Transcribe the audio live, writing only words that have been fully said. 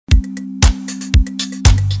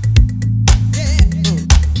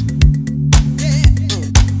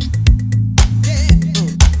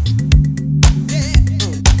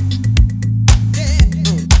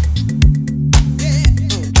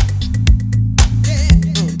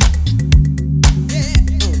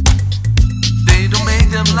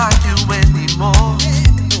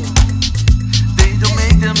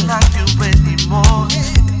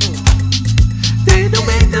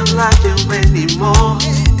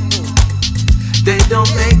They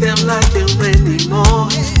don't make them like you anymore.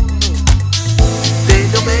 They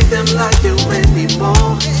don't make them like you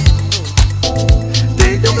anymore.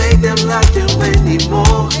 They don't make them like you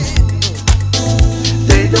anymore.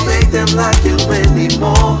 They don't make them like you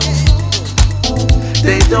anymore.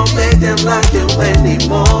 They don't make them like you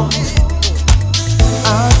anymore.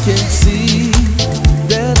 I can see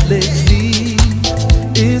that lately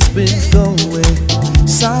it's been going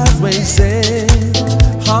sideways and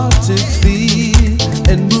hard to feel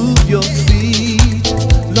and move your feet.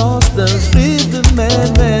 Lost the rhythm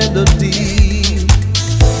and melody.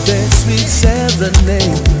 That sweet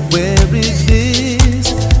serenade, where it is,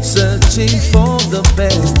 searching for the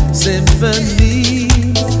best symphony.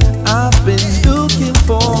 I've been looking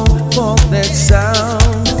for that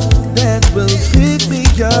sound that will pick me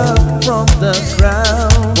up from the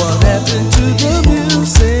ground. What happened to the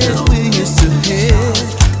music we used to hear,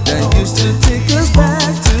 that used to take us back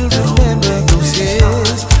to remember those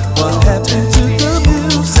years? What happened to the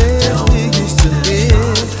music we used to hear,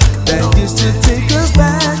 that used to take us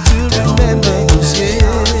back to remember those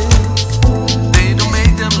years? They don't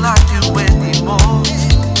make them like you anymore.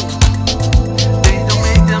 They don't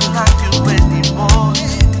make them like you anymore.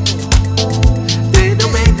 They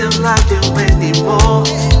don't make them like you anymore.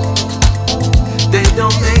 They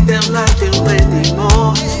don't make them like you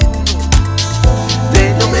anymore.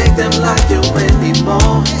 They don't make them like you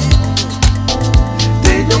anymore.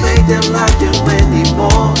 They don't make them like you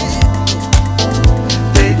anymore.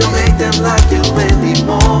 They don't make them like you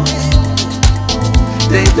anymore.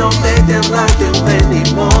 They don't make them like you anymore. They don't make them like you not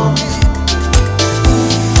anymore.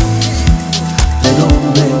 They don't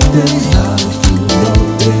make them like you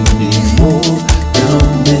not anymore. They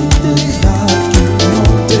don't make them like you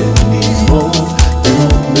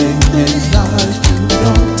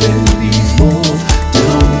not anymore. They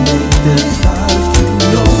don't make them like you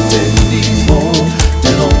not anymore.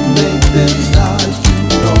 They don't make them like you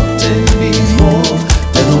not anymore.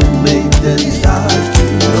 They don't make them like you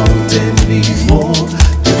not anymore.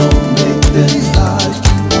 They don't make them like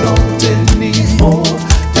you not anymore.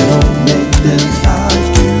 They don't make them like